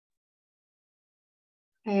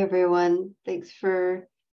Hi, everyone. Thanks for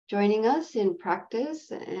joining us in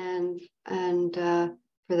practice and for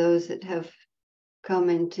those that have come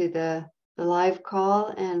into the live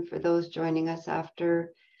call and for those joining us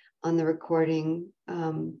after on the recording.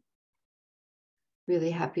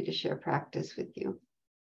 Really happy to share practice with you.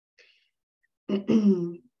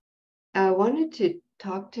 I wanted to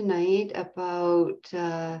talk tonight about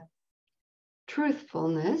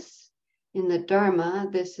truthfulness in the Dharma.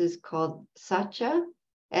 This is called Satya.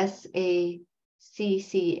 Sacca.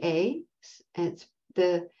 It's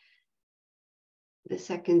the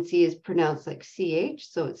second C is pronounced like CH,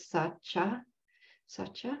 so it's Satya.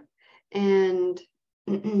 And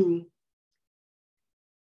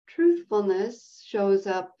truthfulness shows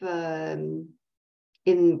up in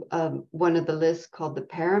one of the lists called the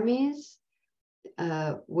paramis,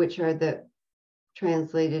 which are the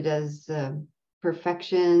translated as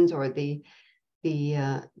perfections, or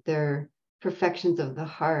they're perfections of the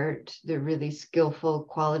heart. They're really skillful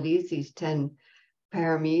qualities, these 10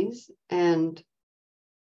 paramis. And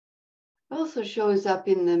also shows up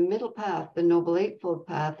in the middle path, the Noble Eightfold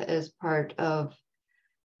Path, as part of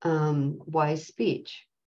wise speech.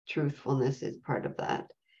 Truthfulness is part of that.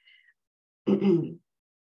 And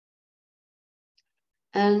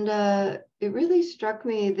it really struck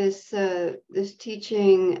me, this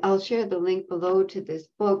teaching. I'll share the link below to this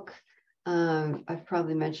book. I've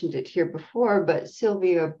probably mentioned it here before, but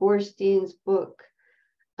Sylvia Boorstein's book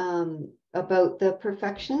about the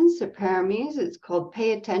perfections, the paramis. It's called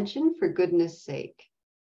Pay Attention for Goodness Sake.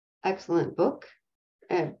 Excellent book.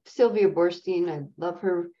 Sylvia Boorstein, I love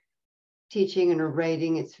her teaching and her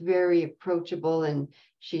writing. It's very approachable, and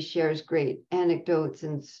she shares great anecdotes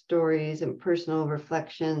and stories and personal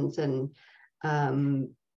reflections, and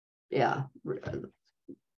yeah,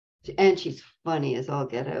 and she's funny as all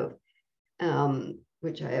get out,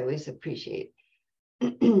 which I always appreciate.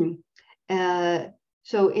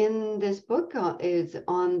 So in this book is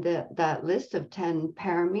on that list of 10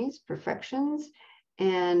 paramis, perfections,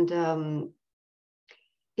 and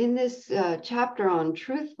in this chapter on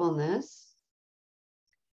truthfulness,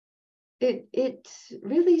 it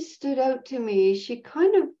really stood out to me. She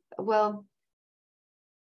kind of, well,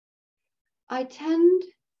 I tend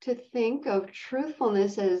to think of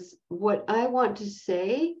truthfulness as what I want to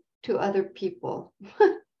say to other people.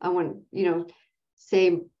 I want,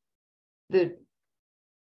 say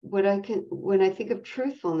what I can. When I think of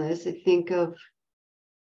truthfulness, I think of,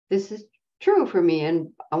 this is true for me, and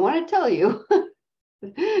I want to tell you,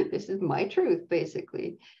 this is my truth,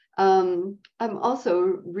 basically. I'm also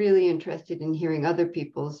really interested in hearing other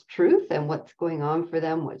people's truth and what's going on for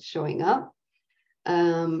them, what's showing up.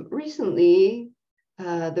 Recently,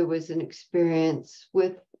 there was an experience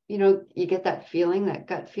with, you get that feeling, that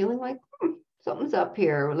gut feeling, like something's up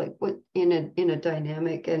here, like what in a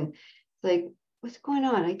dynamic, and it's like, what's going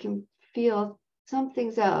on? I can feel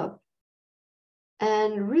something's up,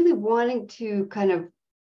 and really wanting to kind of,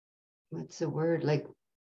 what's the word, like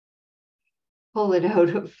pull it out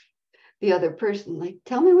of the other person, like,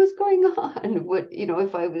 tell me what's going on. What,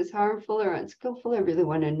 if I was harmful or unskillful, I really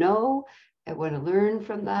want to know. I want to learn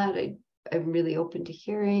from that. I'm really open to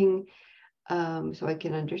hearing, so I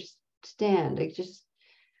can understand.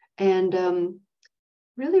 And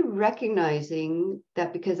really recognizing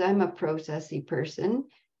that, because I'm a processy person,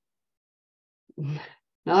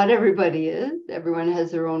 not everybody is. Everyone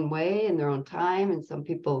has their own way and their own time, and some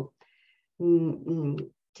people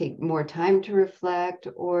take more time to reflect,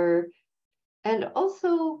 and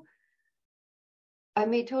also I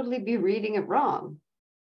may totally be reading it wrong.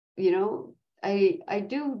 I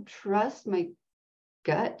do trust my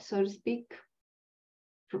gut, so to speak,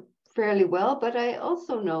 fairly well, but I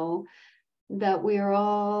also know that we are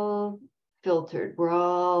all filtered. We're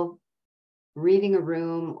all reading a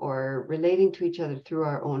room or relating to each other through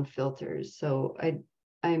our own filters. So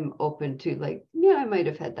I'm open to, like, yeah, I might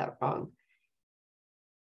have had that wrong.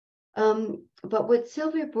 But what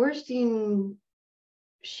Sylvia Boorstein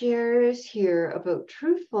shares here about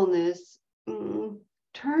truthfulness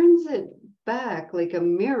turns it back like a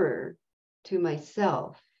mirror to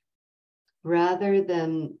myself, rather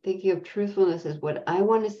than thinking of truthfulness as what I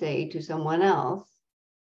want to say to someone else.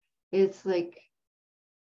 It's like,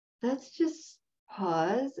 let's just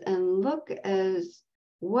pause and look as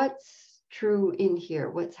what's true in here,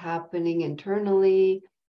 what's happening internally,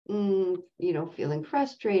 feeling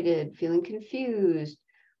frustrated, feeling confused,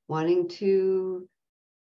 wanting to,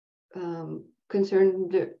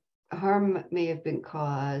 concerned that harm may have been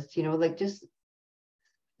caused, like just,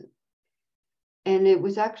 and it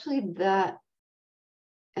was actually that,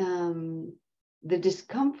 the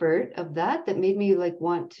discomfort of that made me like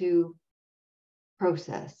want to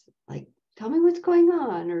process, like, tell me what's going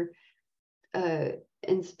on, or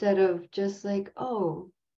instead of just like,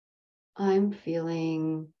 oh, I'm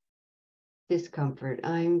feeling discomfort,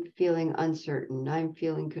 I'm feeling uncertain, I'm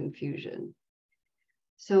feeling confusion.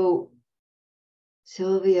 So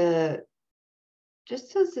Sylvia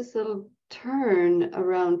just does this little turn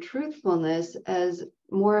around truthfulness as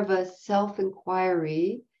more of a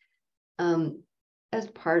self-inquiry as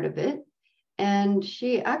part of it. And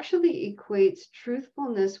she actually equates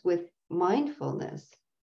truthfulness with mindfulness,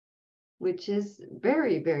 which is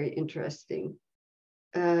very, very interesting.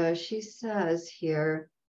 She says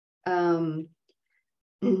here,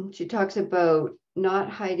 she talks about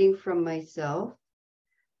not hiding from myself,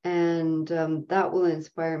 and that will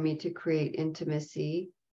inspire me to create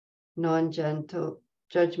intimacy, non-gentle,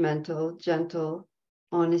 judgmental, gentle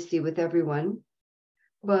honesty with everyone.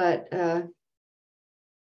 But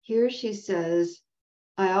here she says,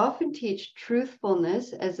 I often teach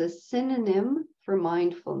truthfulness as a synonym for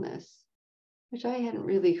mindfulness, which I hadn't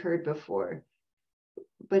really heard before,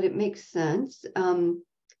 but it makes sense.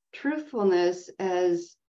 Truthfulness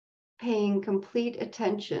as paying complete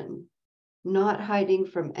attention, not hiding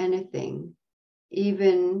from anything,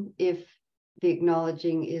 even if the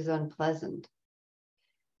acknowledging is unpleasant.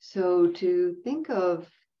 So to think of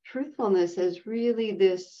truthfulness as really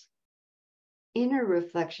this inner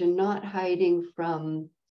reflection, not hiding from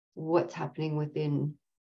what's happening within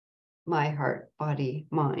my heart, body,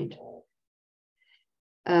 mind.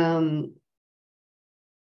 And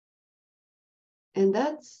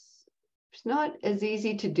it's not as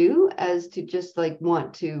easy to do as to just like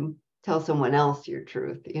want to tell someone else your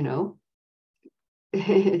truth, you know.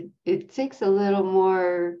 It takes a little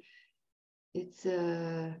more, I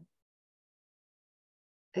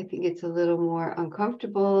think it's a little more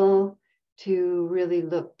uncomfortable to really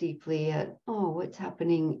look deeply at, oh, what's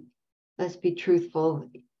happening? Let's be truthful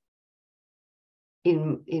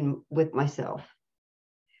in with myself.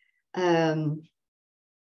 And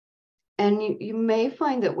you may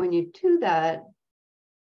find that when you do that,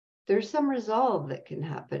 there's some resolve that can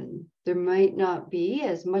happen. There might not be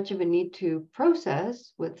as much of a need to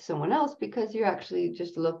process with someone else because you actually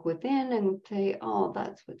just look within and say, oh,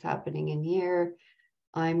 that's what's happening in here.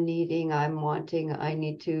 I'm wanting, I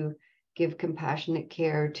need to give compassionate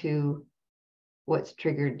care to what's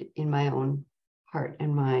triggered in my own heart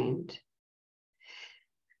and mind.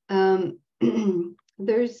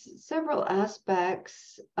 There's several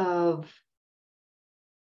aspects of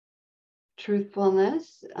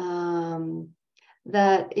truthfulness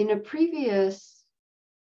that in a previous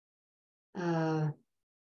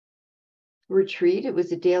retreat, it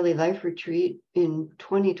was a daily life retreat in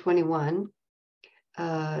 2021,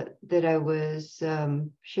 that I was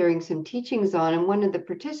sharing some teachings on, and one of the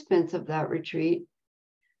participants of that retreat,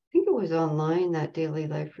 I think it was online, that daily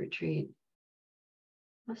life retreat,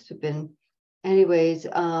 must have been. Anyways,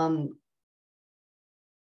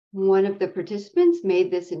 one of the participants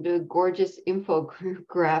made this into a gorgeous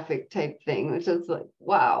infographic type thing, which was like,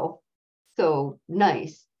 wow, so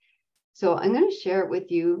nice. So I'm going to share it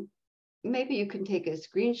with you. Maybe you can take a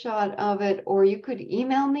screenshot of it, or you could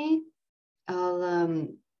email me.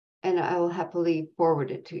 And I will happily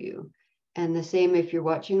forward it to you. And the same if you're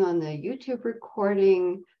watching on the YouTube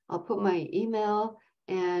recording, I'll put my email,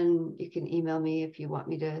 and you can email me if you want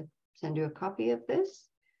me to send you a copy of this.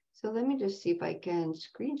 So let me just see if I can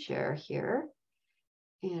screen share here.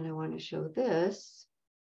 And I want to show this.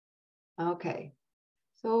 Okay.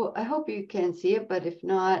 So I hope you can see it, but if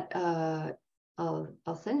not, I'll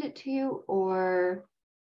send it to you, or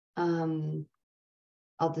I'll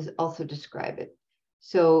also describe it.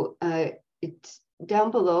 So it's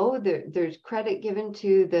down below. There's credit given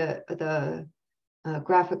to the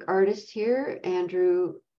graphic artist here,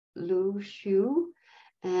 Andrew Lu Shu,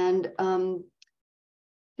 and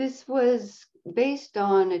this was based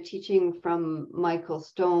on a teaching from Michael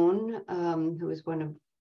Stone, who was one of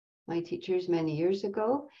my teachers many years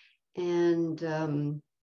ago. And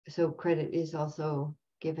so credit is also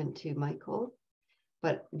given to Michael,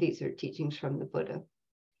 but these are teachings from the Buddha.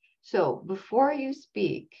 So before you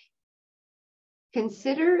speak,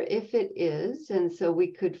 consider if it is, and so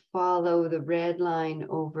we could follow the red line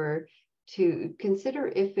over to consider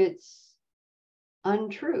if it's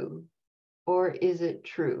untrue. Or is it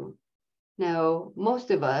true? Now, most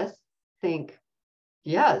of us think,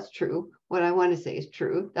 yeah, it's true. What I want to say is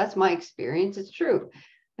true. That's my experience. It's true.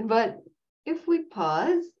 But if we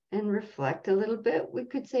pause and reflect a little bit, we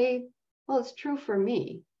could say, well, it's true for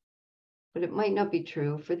me, but it might not be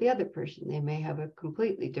true for the other person. They may have a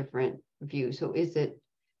completely different view. So is it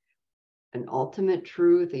an ultimate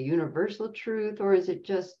truth, a universal truth, or is it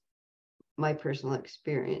just my personal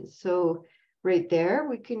experience. So right there,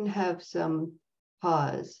 we can have some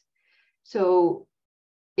pause. So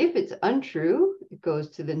if it's untrue, it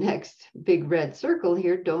goes to the next big red circle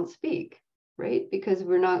here, don't speak, right? Because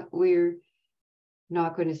we're not going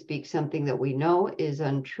to speak something that we know is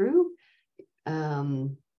untrue,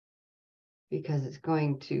 because it's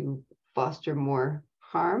going to foster more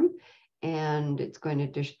harm, and it's going to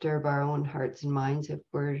disturb our own hearts and minds if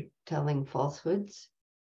we're telling falsehoods.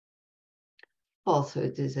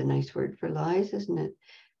 Falsehoods is a nice word for lies, isn't it?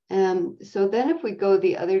 So then if we go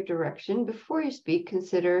the other direction, before you speak,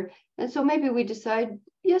 consider, and so maybe we decide,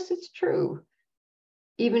 yes, it's true.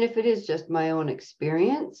 Even if it is just my own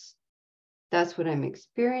experience, that's what I'm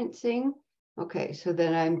experiencing. Okay, so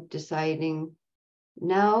then I'm deciding,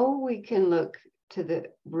 now we can look to the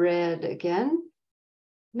red again.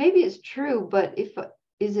 Maybe it's true, but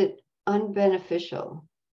is it unbeneficial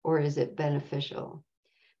or is it beneficial?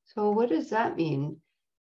 So what does that mean?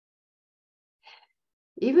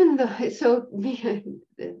 Even though, so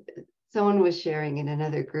someone was sharing in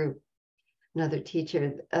another group, another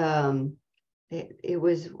teacher, it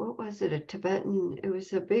was, what was it, a Tibetan, it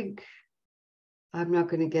was a big, I'm not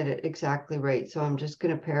going to get it exactly right, so I'm just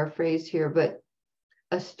going to paraphrase here, but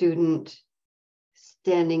a student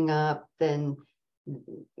standing up, then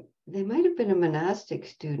they might have been a monastic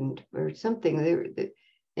student or something,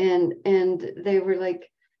 and they were like,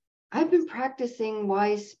 I've been practicing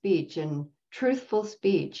wise speech and truthful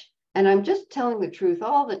speech, and I'm just telling the truth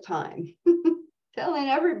all the time, telling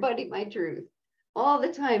everybody my truth all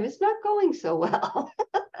the time. It's not going so well.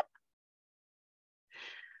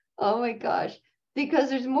 Oh my gosh, because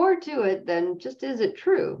there's more to it than just, is it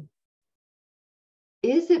true?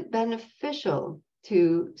 Is it beneficial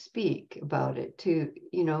to speak about it, to,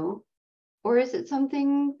 or is it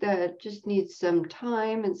something that just needs some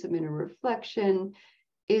time and some inner reflection?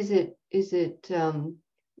 Is it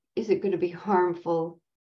going to be harmful,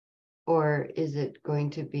 or is it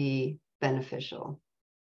going to be beneficial?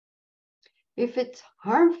 If it's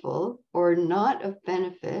harmful or not of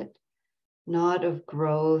benefit, not of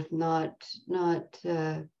growth, not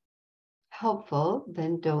helpful,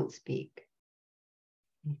 then don't speak.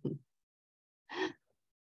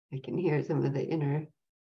 I can hear some of the inner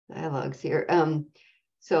dialogues here.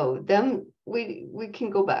 So then we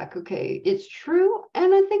can go back. Okay, it's true,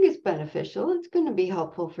 and I think it's beneficial. It's going to be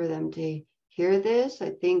helpful for them to hear this. I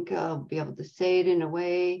think I'll be able to say it in a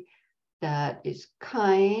way that is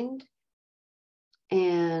kind,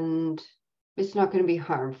 and it's not going to be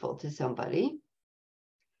harmful to somebody.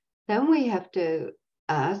 Then we have to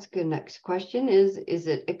ask the next question is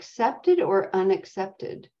it accepted or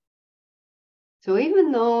unaccepted? So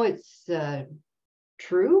even though it's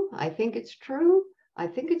true, I think it's true, I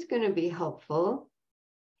think it's going to be helpful.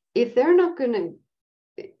 If they're not going to,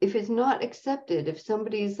 if it's not accepted, if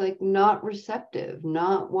somebody's like not receptive,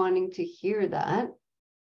 not wanting to hear that,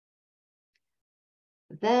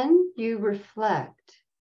 then you reflect.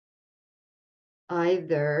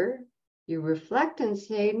 Either you reflect and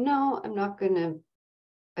say, no,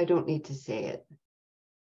 I don't need to say it.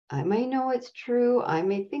 I may know it's true. I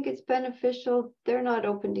may think it's beneficial. They're not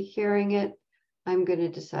open to hearing it. I'm going to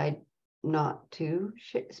decide not to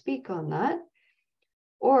speak on that.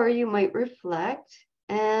 Or you might reflect,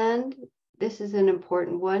 and this is an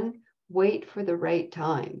important one, wait for the right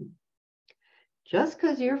time. Just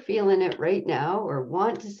because you're feeling it right now or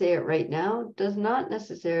want to say it right now does not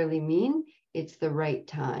necessarily mean it's the right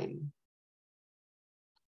time.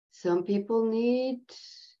 Some people need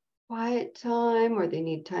quiet time, or they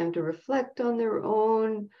need time to reflect on their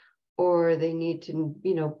own, or they need to,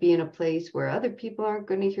 be in a place where other people aren't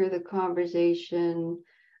going to hear the conversation.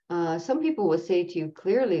 Some people will say to you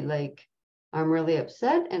clearly, like, I'm really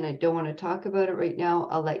upset and I don't want to talk about it right now.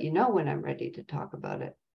 I'll let you know when I'm ready to talk about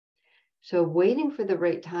it. So waiting for the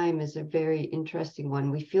right time is a very interesting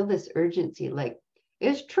one. We feel this urgency, like,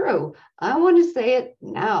 it's true, I want to say it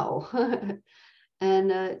now.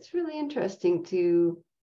 And it's really interesting to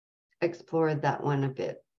explore that one a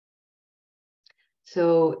bit.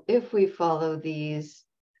 So if we follow these,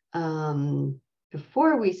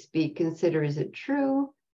 before we speak, consider, is it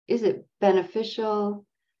true? Is it beneficial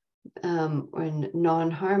or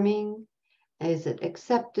non-harming? Is it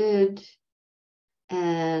accepted?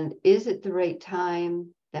 And is it the right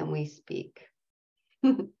time? Then we speak.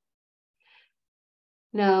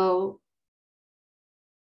 Now,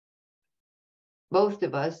 most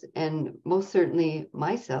of us, and most certainly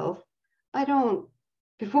myself,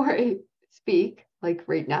 before I speak, like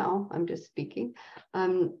right now, I'm just speaking,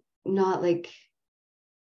 I'm not like,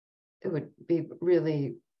 it would be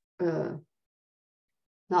really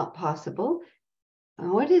not possible.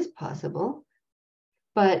 Oh, it is possible,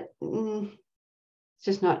 but it's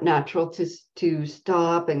just not natural to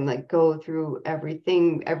stop and like go through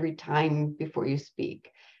everything every time before you speak.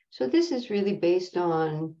 So this is really based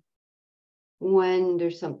on when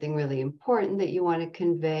there's something really important that you want to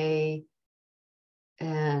convey,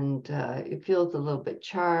 and it feels a little bit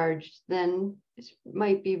charged, then it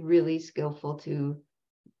might be really skillful to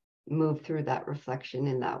move through that reflection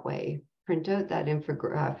in that way. Print out that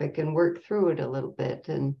infographic and work through it a little bit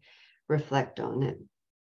and reflect on it.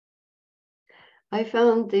 I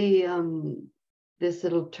found this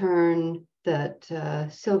little turn that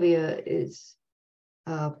Sylvia is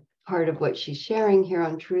part of what she's sharing here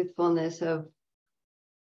on truthfulness of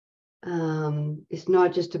it's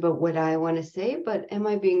not just about what I want to say, but am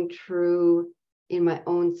I being true in my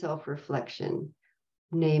own self-reflection,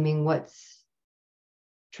 naming what's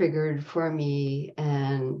triggered for me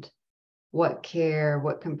and what care,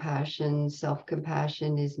 what compassion,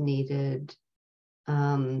 self-compassion is needed.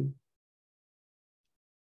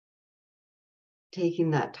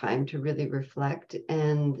 Taking that time to really reflect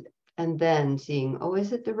and then seeing, oh,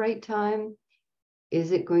 is it the right time?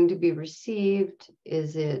 Is it going to be received?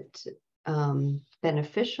 Is it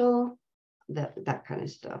beneficial? That kind of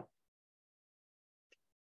stuff.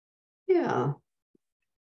 Yeah.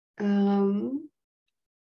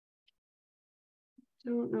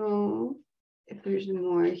 Don't know if there's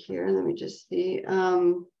more here. Let me just see.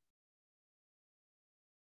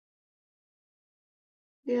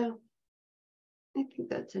 Yeah, I think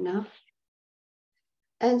that's enough.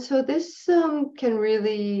 And so this can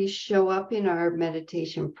really show up in our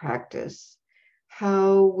meditation practice,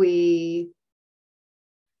 how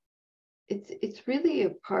it's really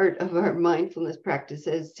a part of our mindfulness practice.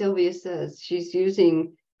 As Sylvia says, she's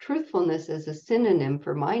using truthfulness as a synonym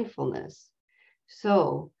for mindfulness.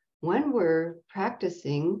 So when we're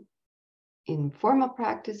practicing in formal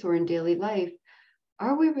practice or in daily life,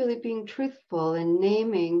 are we really being truthful and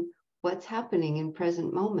naming what's happening in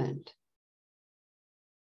present moment?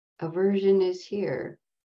 Aversion is here.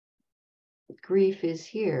 Grief is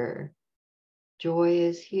here. Joy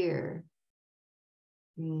is here.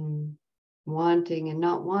 Wanting and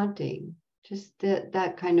not wanting. Just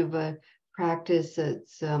that kind of a practice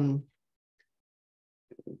that's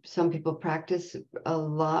some people practice a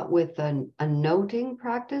lot with a noting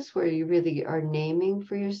practice where you really are naming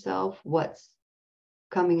for yourself what's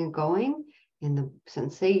coming and going in the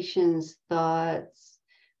sensations, thoughts,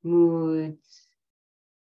 moods,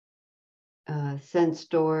 sense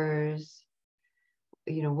doors,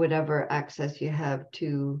 whatever access you have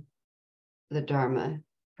to the Dharma,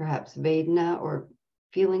 perhaps Vedana or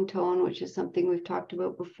feeling tone, which is something we've talked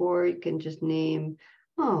about before. You can just name,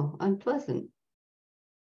 oh, unpleasant.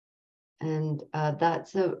 And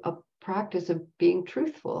that's a practice of being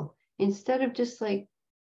truthful instead of just like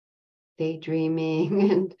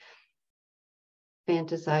daydreaming and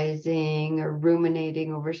fantasizing or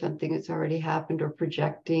ruminating over something that's already happened or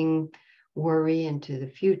projecting worry into the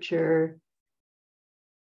future.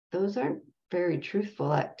 Those aren't very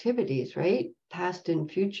truthful activities, right? Past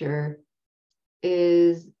and future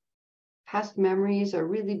is past memories are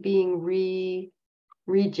really being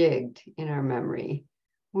rejigged in our memory.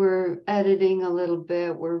 We're editing a little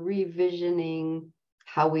bit, we're revisioning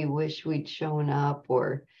how we wish we'd shown up,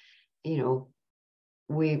 or we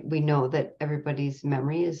know that everybody's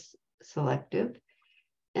memory is selective.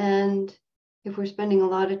 And if we're spending a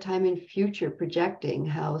lot of time in future projecting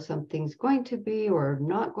how something's going to be or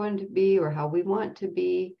not going to be or how we want to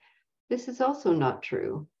be, this is also not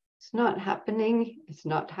true. It's not happening, it's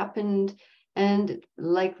not happened, and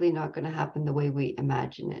likely not going to happen the way we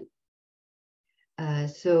imagine it.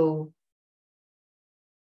 So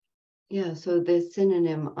the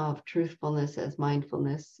synonym of truthfulness as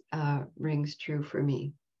mindfulness rings true for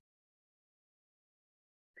me.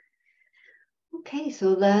 Okay, so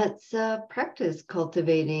let's practice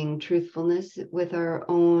cultivating truthfulness with our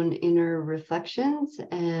own inner reflections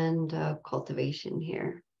and cultivation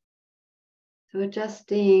here. So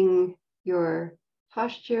adjusting your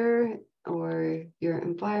posture or your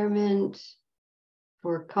environment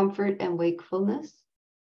for comfort and wakefulness.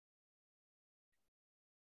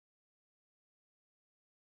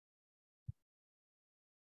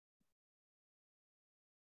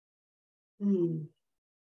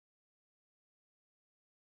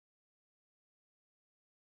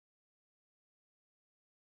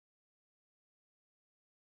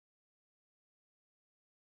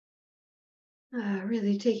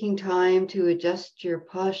 Really taking time to adjust your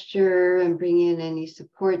posture and bring in any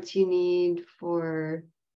supports you need for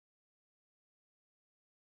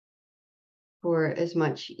as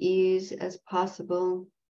much ease as possible.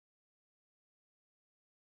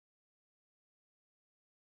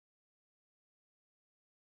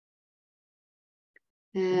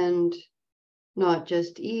 And not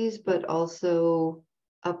just ease, but also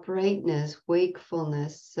uprightness,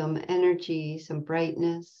 wakefulness, some energy, some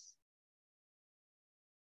brightness.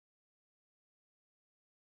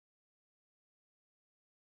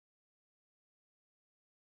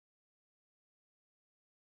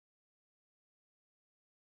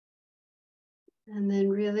 And then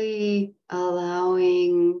really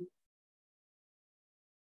allowing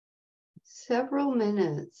several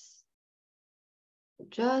minutes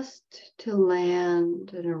just to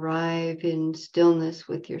land and arrive in stillness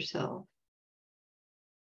with yourself.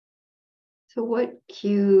 So what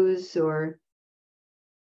cues or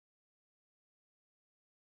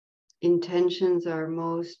intentions are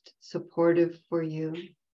most supportive for you?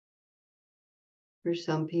 For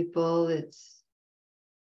some people, it's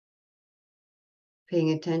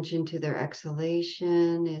paying attention to their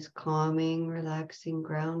exhalation is calming, relaxing,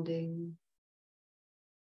 grounding.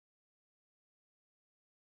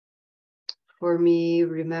 For me,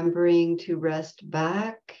 remembering to rest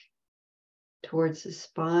back towards the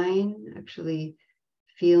spine, actually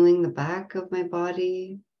feeling the back of my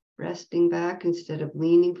body, resting back instead of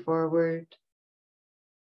leaning forward,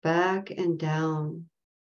 back and down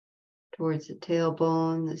towards the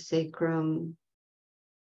tailbone, the sacrum,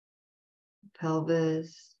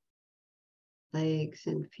 pelvis, legs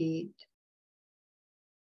and feet,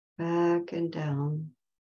 back and down.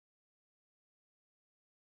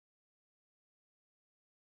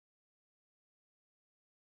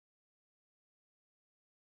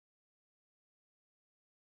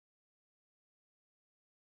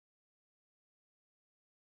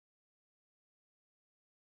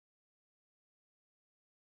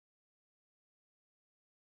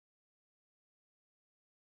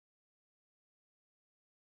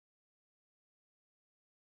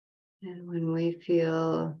 And when we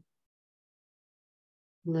feel a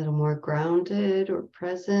little more grounded or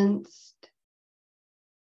presenced,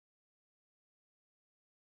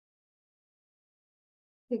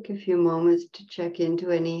 take a few moments to check into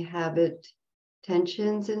any habit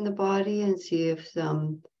tensions in the body and see if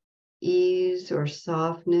some ease or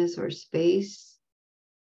softness or space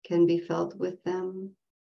can be felt with them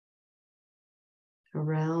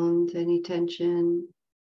around any tension.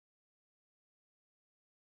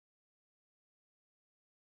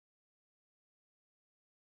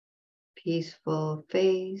 Peaceful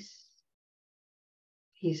face,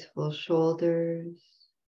 peaceful shoulders,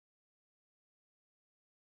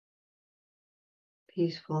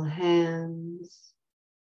 peaceful hands,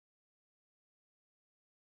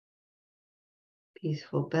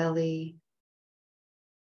 peaceful belly.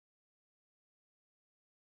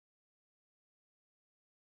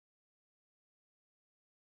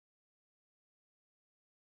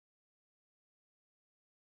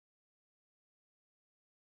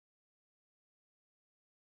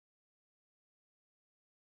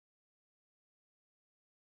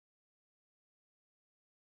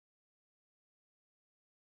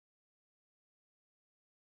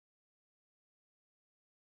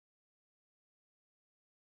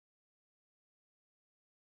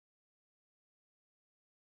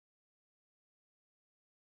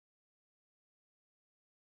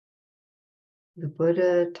 The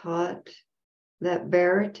Buddha taught that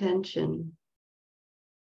bare attention,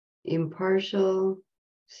 impartial,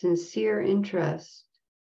 sincere interest,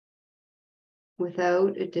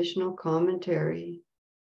 without additional commentary,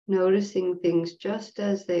 noticing things just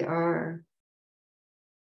as they are,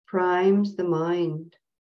 primes the mind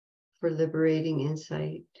for liberating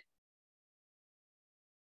insight.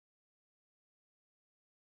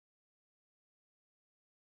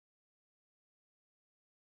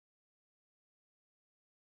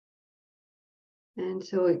 And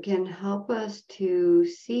so it can help us to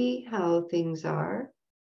see how things are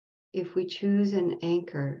if we choose an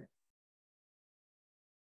anchor.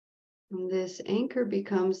 And this anchor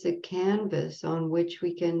becomes the canvas on which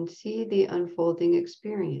we can see the unfolding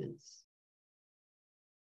experience.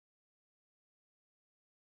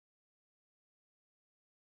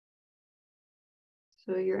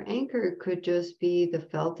 So your anchor could just be the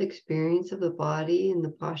felt experience of the body and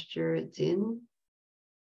the posture it's in.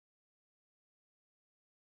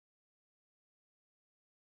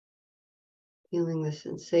 Feeling the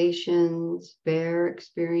sensations, bare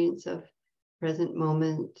experience of present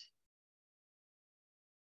moment,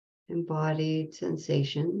 embodied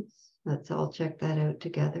sensations. Let's all check that out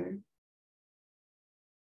together.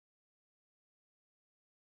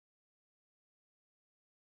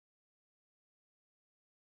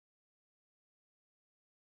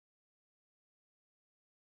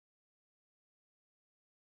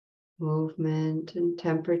 Movement and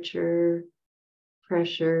temperature,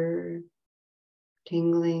 pressure,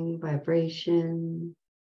 tingling, vibration,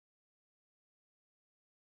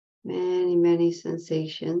 many, many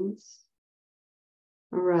sensations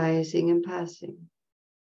arising and passing.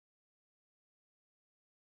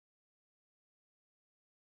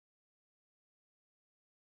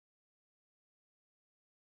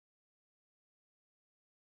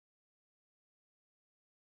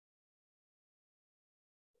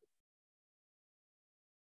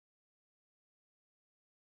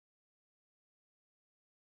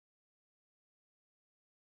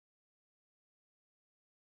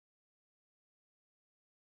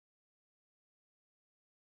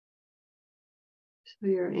 So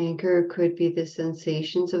your anchor could be the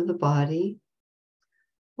sensations of the body,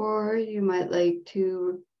 or you might like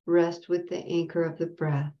to rest with the anchor of the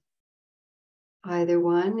breath. Either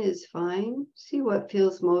one is fine. See what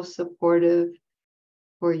feels most supportive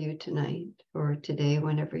for you tonight or today,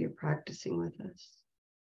 whenever you're practicing with us.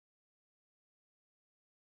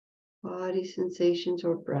 Body sensations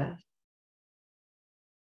or breath.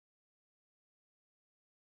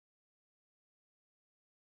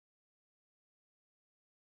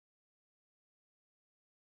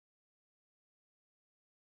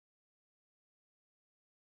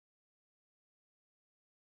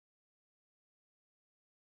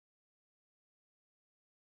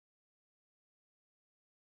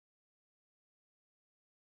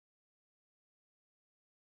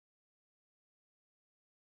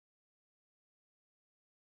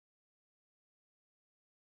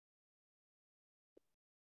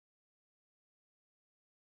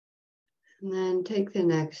 And then take the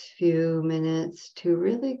next few minutes to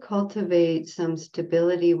really cultivate some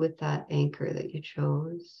stability with that anchor that you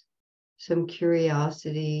chose, some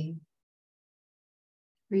curiosity,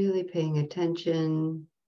 really paying attention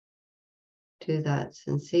to that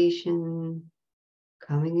sensation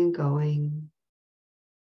coming and going.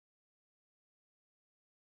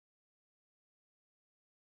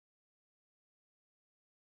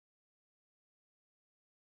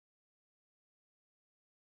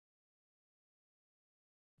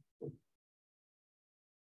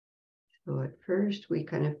 So at first we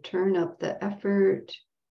kind of turn up the effort,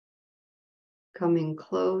 coming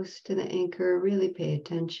close to the anchor, really pay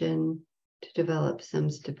attention to develop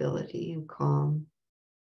some stability and calm.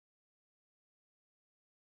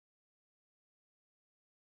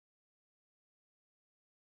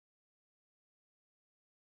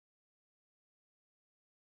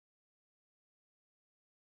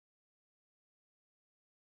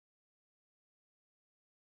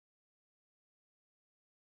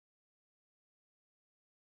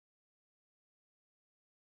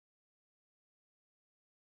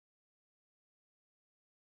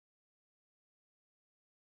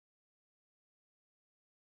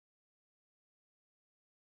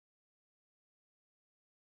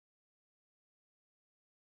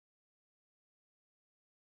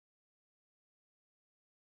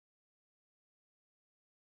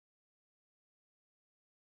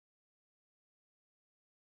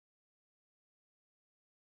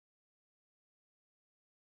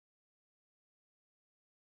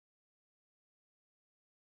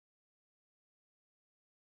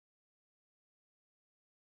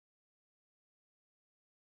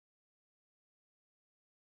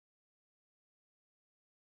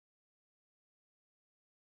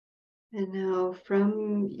 And now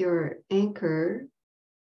from your anchor,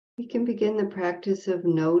 we can begin the practice of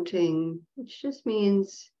noting, which just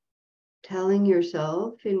means telling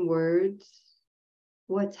yourself in words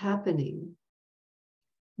what's happening.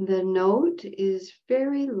 The note is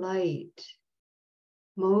very light.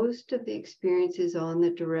 Most of the experience is on the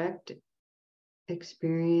direct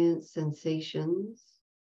experience, sensations,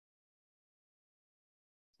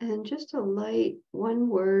 and just a light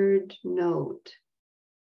one-word note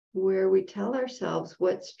where we tell ourselves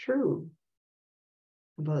what's true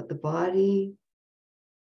about the body,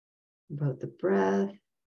 about the breath,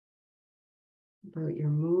 about your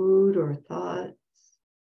mood or thoughts.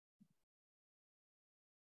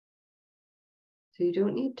 So you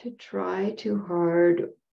don't need to try too hard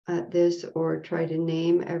at this or try to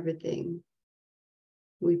name everything.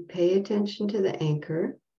 We pay attention to the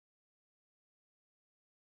anchor.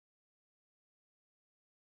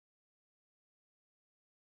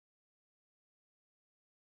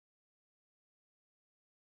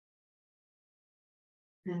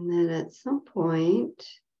 And then at some point,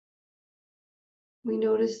 we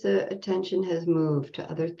notice the attention has moved to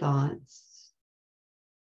other thoughts.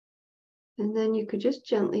 And then you could just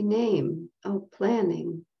gently name, oh,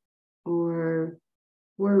 planning or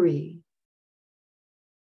worry,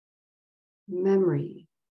 memory.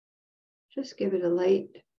 Just give it a light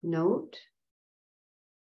note.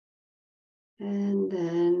 And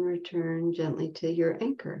then return gently to your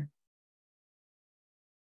anchor.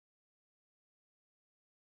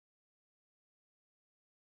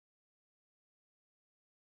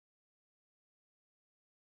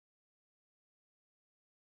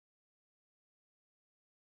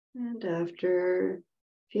 And after a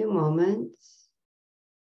few moments,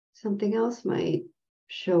 something else might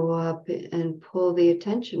show up and pull the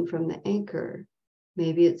attention from the anchor.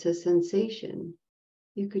 Maybe it's a sensation.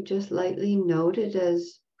 You could just lightly note it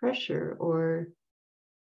as pressure or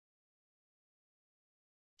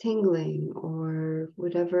tingling or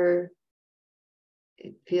whatever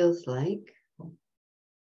it feels like.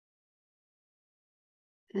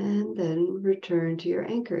 And then return to your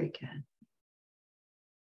anchor again.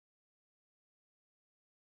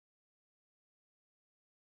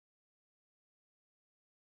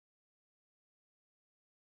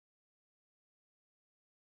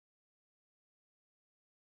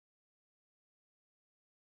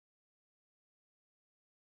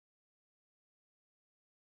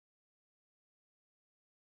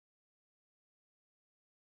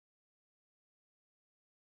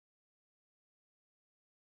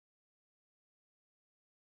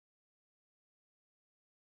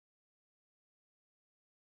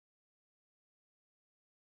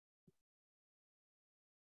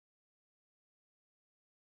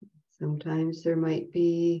 Sometimes there might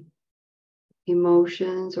be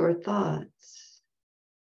emotions or thoughts.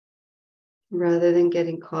 Rather than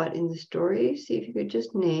getting caught in the story, see if you could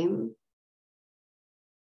just name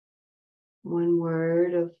one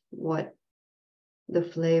word of what the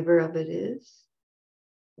flavor of it is.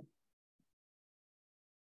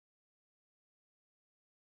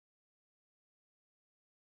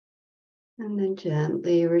 And then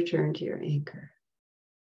gently return to your anchor.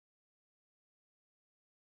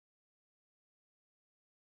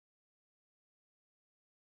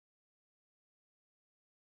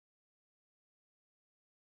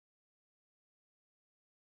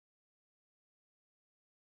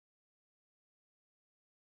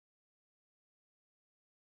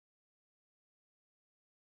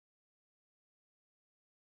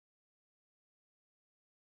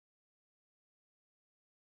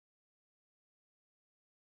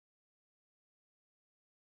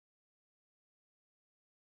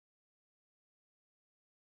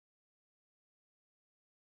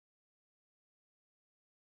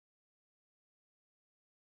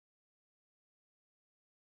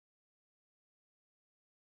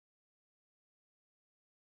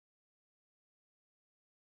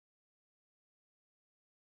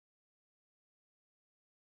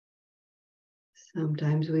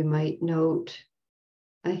 Sometimes we might note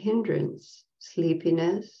a hindrance,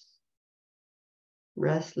 sleepiness,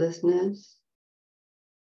 restlessness,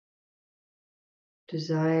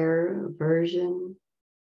 desire, aversion,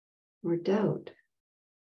 or doubt.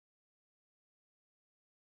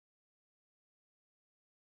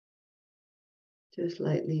 Just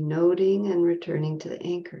lightly noting and returning to the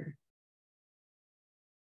anchor.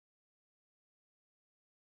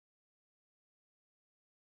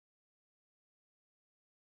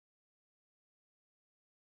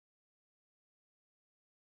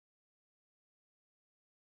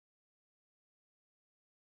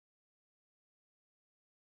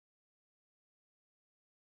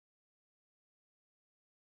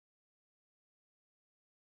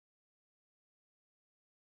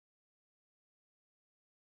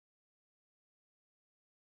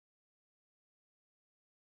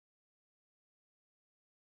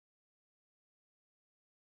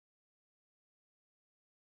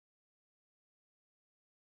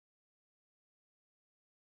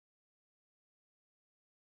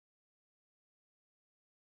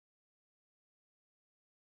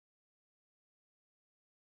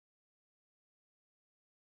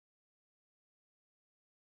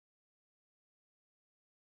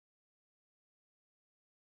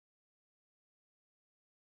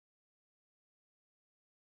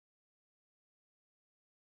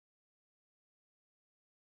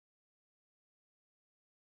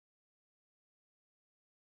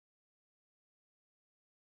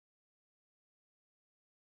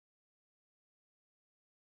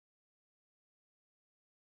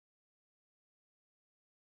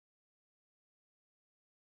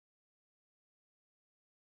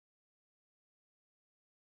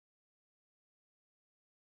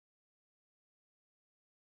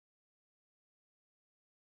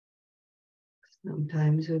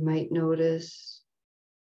 Sometimes we might notice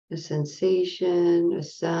a sensation, a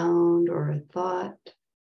sound, or a thought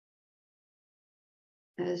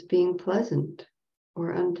as being pleasant or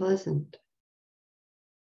unpleasant.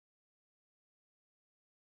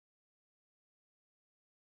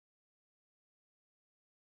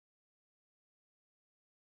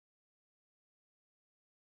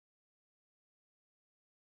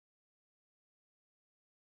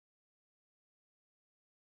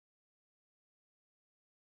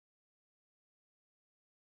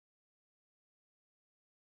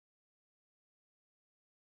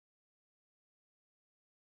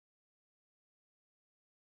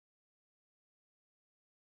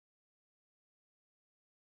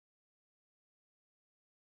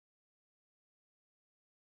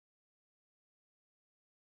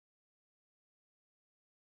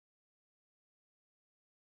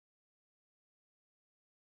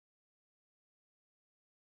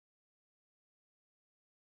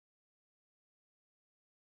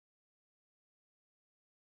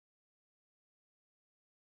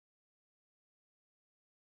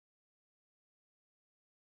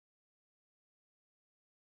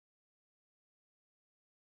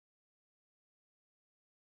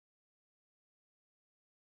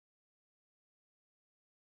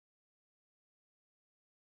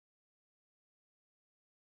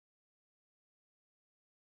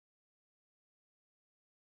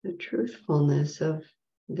 the truthfulness of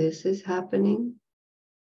this is happening.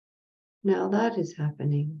 Now that is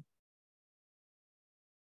happening.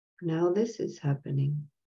 Now this is happening.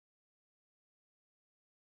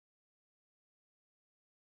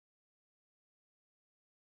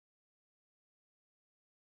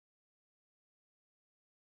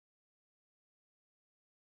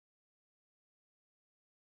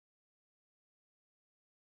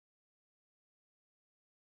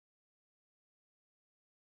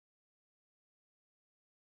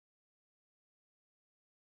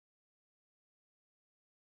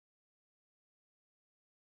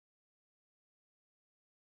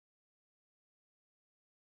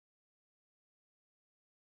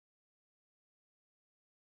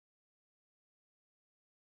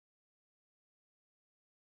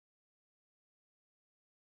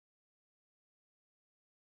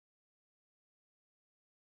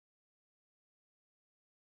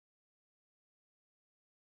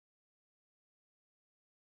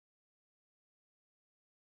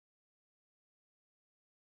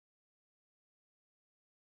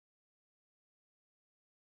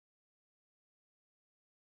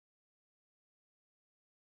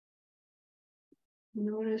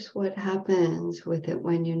 Notice what happens with it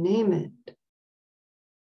when you name it.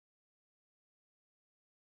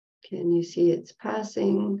 Can you see it's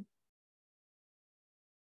passing?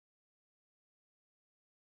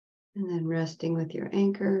 And then resting with your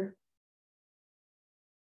anchor.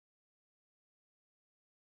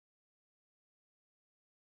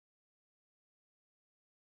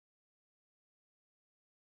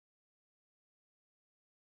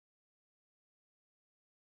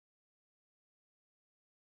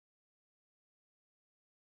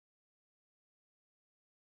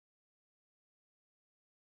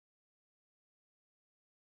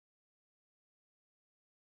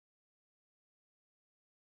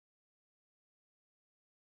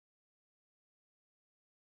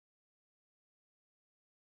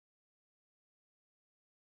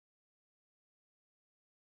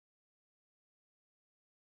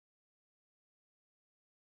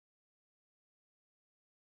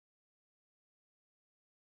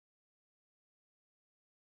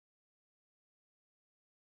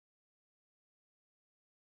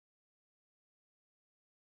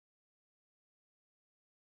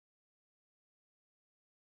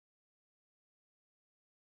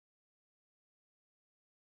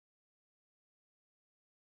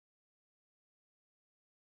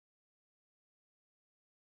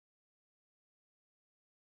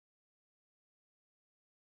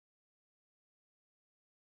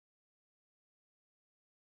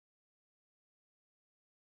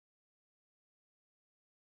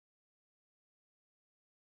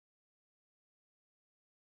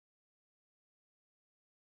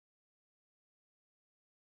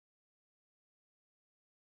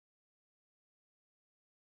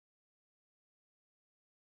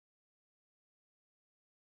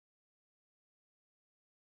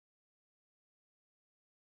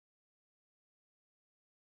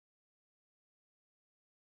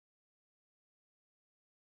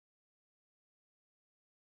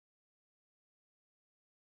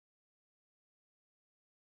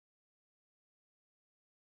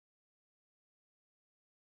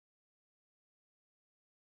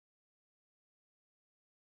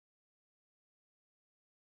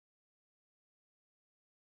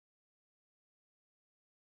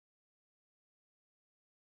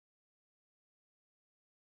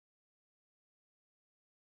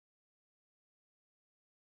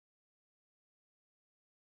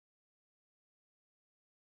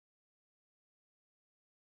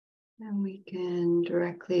 And we can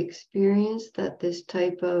directly experience that this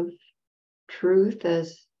type of truth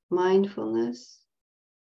as mindfulness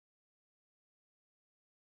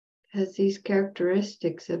has these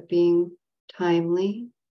characteristics of being timely,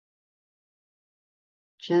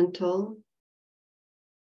 gentle,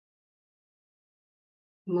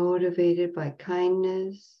 motivated by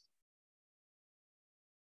kindness,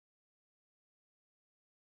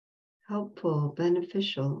 helpful,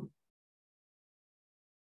 beneficial.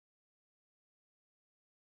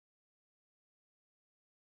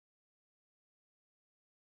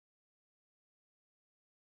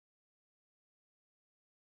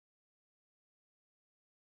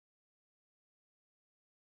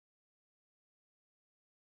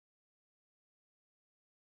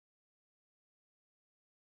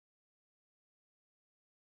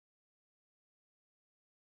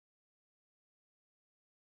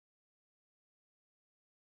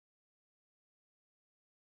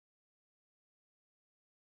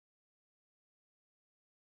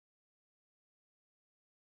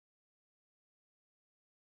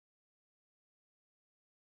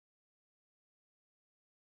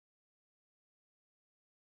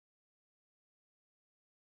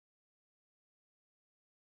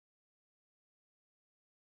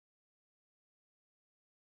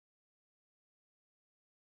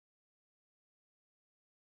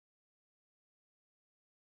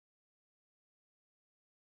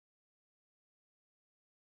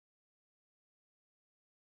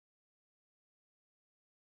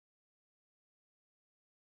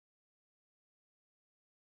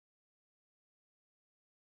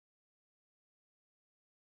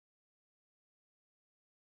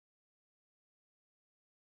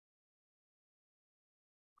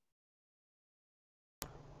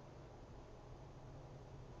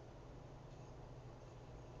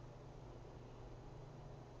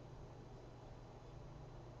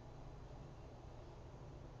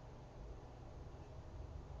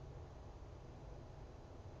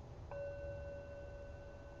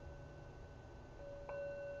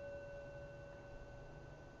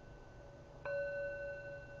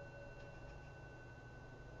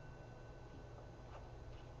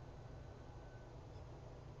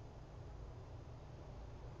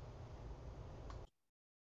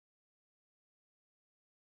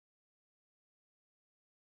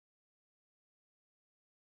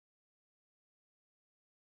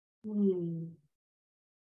 Hmm.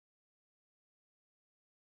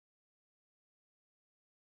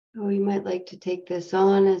 We might like to take this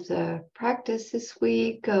on as a practice this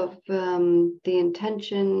week of the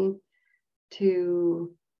intention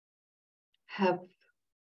to have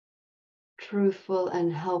truthful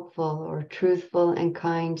and helpful, or truthful and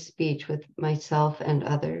kind speech with myself and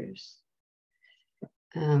others,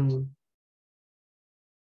 and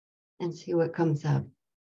see what comes up.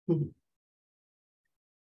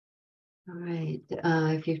 All right.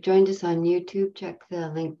 If you've joined us on YouTube, check the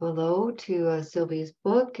link below to Sylvia's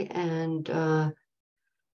book. And I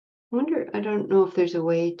don't know if there's a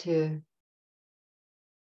way to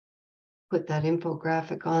put that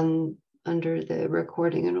infographic on under the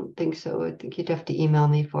recording. I don't think so. I think you'd have to email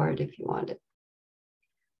me for it if you want it.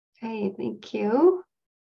 Okay, thank you.